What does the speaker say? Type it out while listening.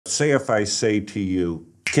say if I say to you,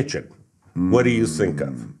 kitchen, what do you think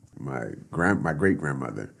of? My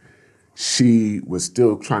great-grandmother. She was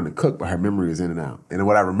still trying to cook, but her memory was in and out. And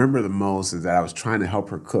what I remember the most is that I was trying to help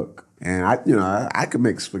her cook. And I could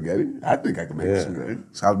make spaghetti. I think I could make spaghetti.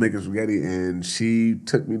 So I was making spaghetti, and she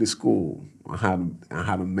took me to school on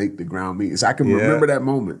how to make the ground meat. So I can remember that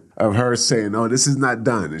moment of her saying, "Oh, this is not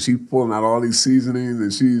done," and she's pulling out all these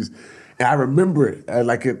seasonings, and I remember it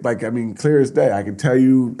clear as day. I can tell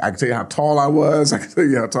you how tall I was. I can tell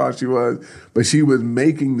you how tall she was. But she was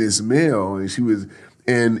making this meal,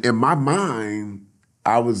 and in my mind,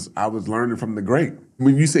 I was learning from the great.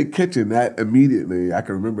 When you say kitchen, that immediately I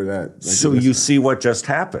can remember that. So you see what just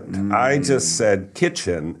happened. I just said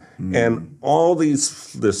kitchen, and all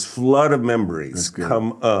this flood of memories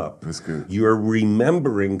come up. That's good. You're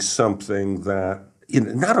remembering something that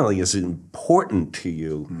not only is important to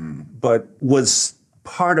you, but was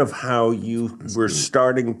part of how you were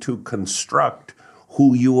starting to construct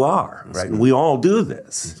who you are, right? And we all do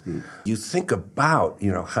this. You think about,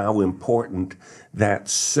 how important that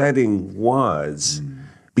setting was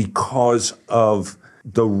because of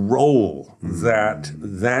the role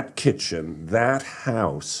that kitchen, that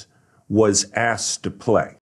house was asked to play.